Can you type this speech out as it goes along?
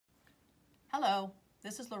Hello,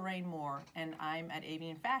 this is Lorraine Moore, and I'm at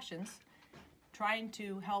Avian Fashions trying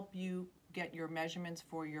to help you get your measurements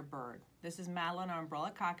for your bird. This is Madeline, our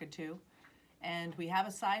umbrella cockatoo, and we have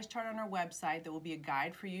a size chart on our website that will be a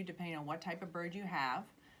guide for you depending on what type of bird you have.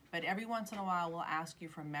 But every once in a while we'll ask you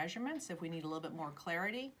for measurements if we need a little bit more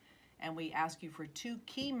clarity, and we ask you for 2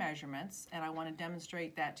 key measurements, and I want to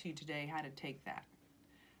demonstrate that to you today, how to take that.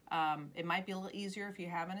 It might be a little easier if you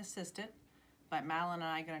have an assistant, but Madeline and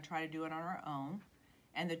I are going to try to do it on our own.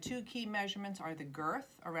 And the 2 key measurements are the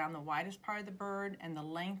girth around the widest part of the bird and the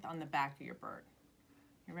length on the back of your bird.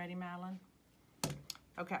 You ready, Madeline?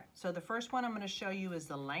 Okay, so the first one I'm going to show you is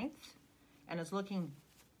the length, and it's looking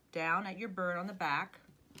down at your bird on the back.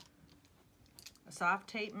 A soft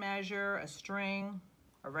tape measure, a string,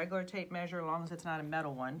 a regular tape measure, as long as it's not a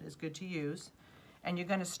metal one, is good to use. And you're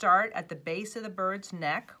going to start at the base of the bird's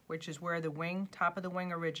neck, which is where the wing, top of the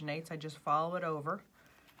wing originates. I just follow it over.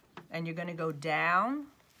 And you're going to go down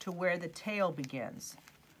to where the tail begins.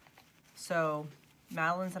 So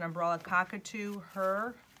Madeline's an umbrella cockatoo.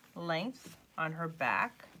 Her length on her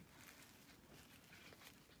back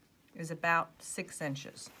is about 6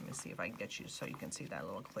 inches. Let me see if I can get you so you can see that a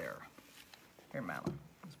little clearer. Here, Madeline.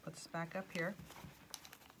 Let's put this back up here.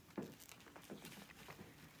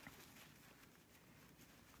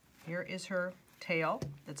 Here is her tail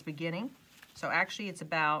that's beginning. So actually it's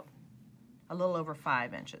about a little over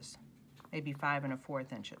 5 inches, maybe 5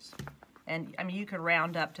 1/4 inches. And I mean, you could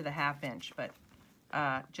round up to the 1/2 inch, but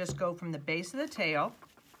just go from the base of the tail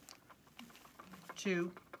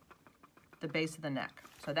to the base of the neck.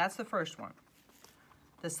 So that's the first one.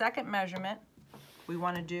 The second measurement we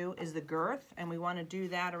want to do is the girth, and we want to do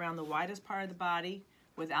that around the widest part of the body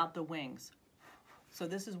without the wings. So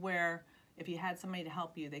this is where, if you had somebody to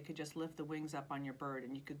help you, they could just lift the wings up on your bird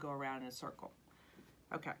and you could go around in a circle.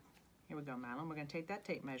 Okay, here we go, Madeline. We're going to take that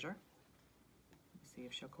tape measure. Let's see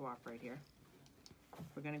if she'll cooperate here.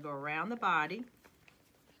 We're going to go around the body,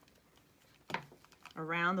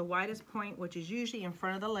 around the widest point, which is usually in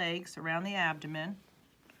front of the legs, around the abdomen.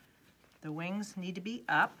 The wings need to be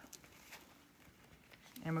up.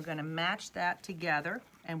 And we're going to match that together.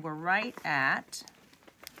 And we're right at,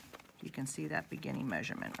 you can see that beginning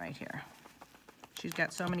measurement right here. She's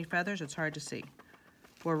got so many feathers, it's hard to see.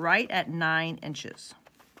 We're right at 9 inches.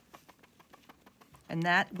 And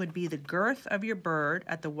that would be the girth of your bird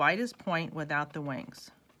at the widest point without the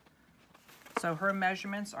wings. So her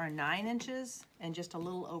measurements are 9 inches and just a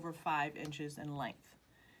little over 5 inches in length.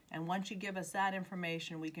 And once you give us that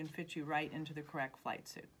information, we can fit you right into the correct flight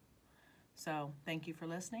suit. So thank you for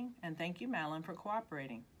listening, and thank you, Madeline, for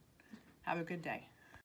cooperating. Have a good day.